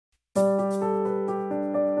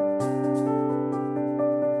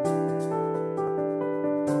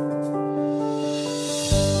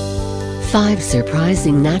5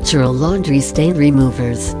 Surprising Natural Laundry Stain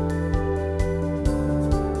Removers.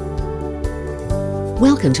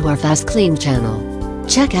 Welcome to our FastKlean channel.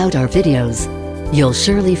 Check out our videos. You'll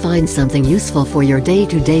surely find something useful for your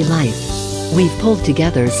day-to-day life. We've pulled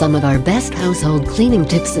together some of our best household cleaning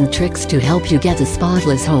tips and tricks to help you get a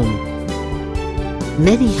spotless home.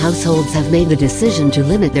 Many households have made the decision to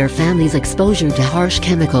limit their family's exposure to harsh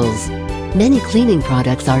chemicals. Many cleaning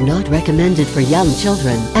products are not recommended for young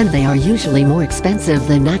children, and they are usually more expensive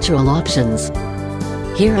than natural options.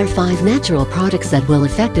 Here are 5 natural products that will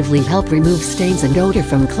effectively help remove stains and odor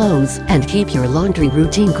from clothes and keep your laundry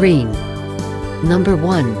routine green. Number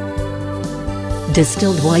 1.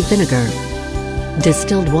 Distilled white vinegar.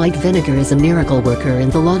 Distilled white vinegar is a miracle worker in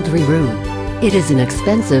the laundry room. It is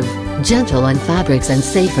inexpensive, gentle on fabrics and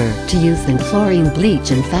safer to use than chlorine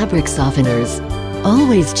bleach and fabric softeners.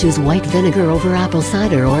 Always choose white vinegar over apple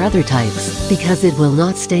cider or other types, because it will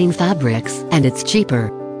not stain fabrics, and it's cheaper.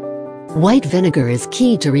 White vinegar is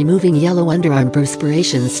key to removing yellow underarm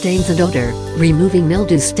perspiration stains and odor, removing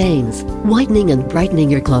mildew stains, whitening and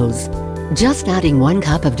brightening your clothes. Just adding 1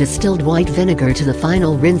 cup of distilled white vinegar to the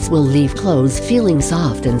final rinse will leave clothes feeling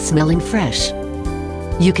soft and smelling fresh.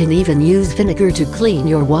 You can even use vinegar to clean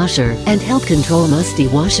your washer and help control musty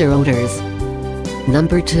washer odors.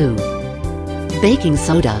 Number 2. Baking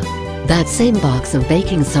soda. That same box of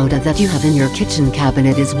baking soda that you have in your kitchen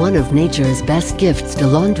cabinet is one of nature's best gifts to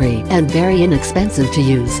laundry and very inexpensive to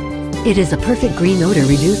use. It is a perfect green odor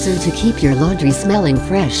reducer to keep your laundry smelling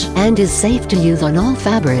fresh and is safe to use on all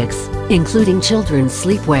fabrics, including children's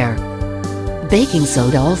sleepwear. Baking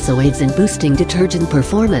soda also aids in boosting detergent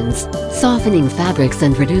performance, softening fabrics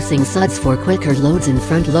and reducing suds for quicker loads in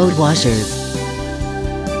front-load washers.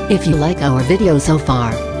 If you like our video so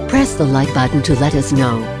far, press the like button to let us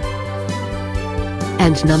know.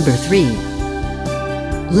 And number 3.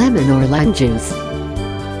 Lemon or lime juice.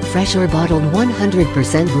 Fresh or bottled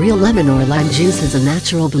 100% real lemon or lime juice has a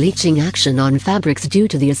natural bleaching action on fabrics due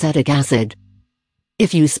to the acetic acid.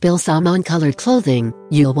 If you spill some on colored clothing,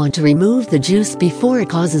 you'll want to remove the juice before it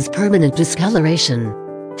causes permanent discoloration.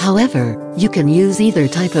 However, you can use either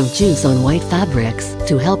type of juice on white fabrics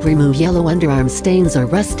to help remove yellow underarm stains or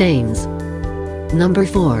rust stains. Number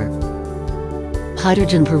 4.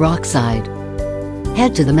 Hydrogen peroxide.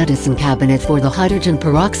 Head to the medicine cabinet for the hydrogen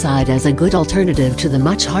peroxide as a good alternative to the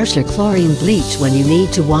much harsher chlorine bleach when you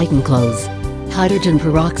need to whiten clothes. Hydrogen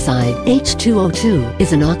peroxide, H2O2,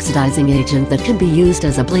 is an oxidizing agent that can be used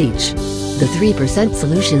as a bleach. The 3%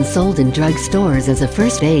 solution sold in drugstores as a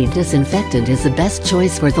first aid disinfectant is the best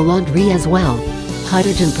choice for the laundry as well.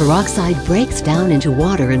 Hydrogen peroxide breaks down into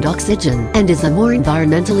water and oxygen and is a more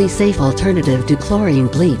environmentally safe alternative to chlorine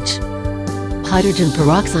bleach. Hydrogen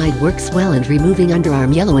peroxide works well in removing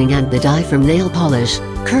underarm yellowing and the dye from nail polish,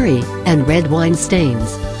 curry, and red wine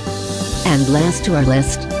stains. And last to our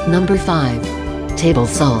list, number 5. Table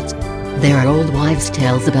salt. There are old wives'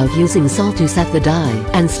 tales about using salt to set the dye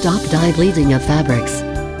and stop dye bleeding of fabrics.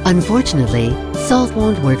 Unfortunately, salt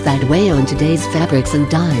won't work that way on today's fabrics and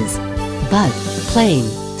dyes. But plain,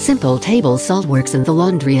 simple table salt works in the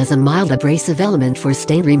laundry as a mild abrasive element for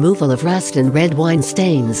stain removal of rust and red wine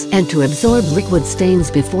stains and to absorb liquid stains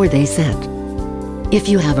before they set. If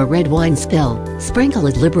you have a red wine spill, sprinkle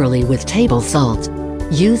it liberally with table salt.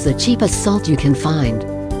 Use the cheapest salt you can find.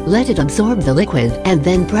 Let it absorb the liquid and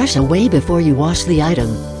then brush away before you wash the item.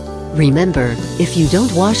 Remember, if you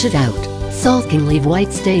don't wash it out, salt can leave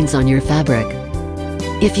white stains on your fabric.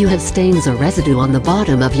 If you have stains or residue on the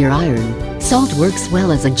bottom of your iron, salt works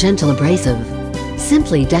well as a gentle abrasive.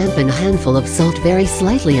 Simply dampen a handful of salt very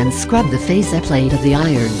slightly and scrub the face plate of the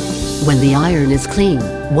iron. When the iron is clean,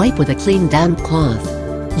 wipe with a clean damp cloth.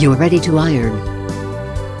 You're ready to iron.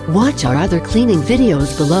 Watch our other cleaning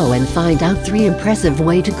videos below and find out 3 impressive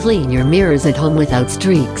ways to clean your mirrors at home without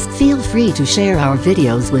streaks. Feel free to share our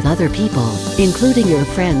videos with other people, including your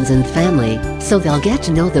friends and family, so they'll get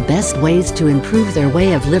to know the best ways to improve their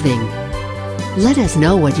way of living. Let us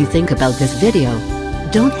know what you think about this video.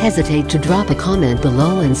 Don't hesitate to drop a comment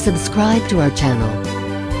below and subscribe to our channel.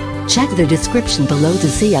 Check the description below to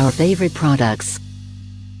see our favorite products.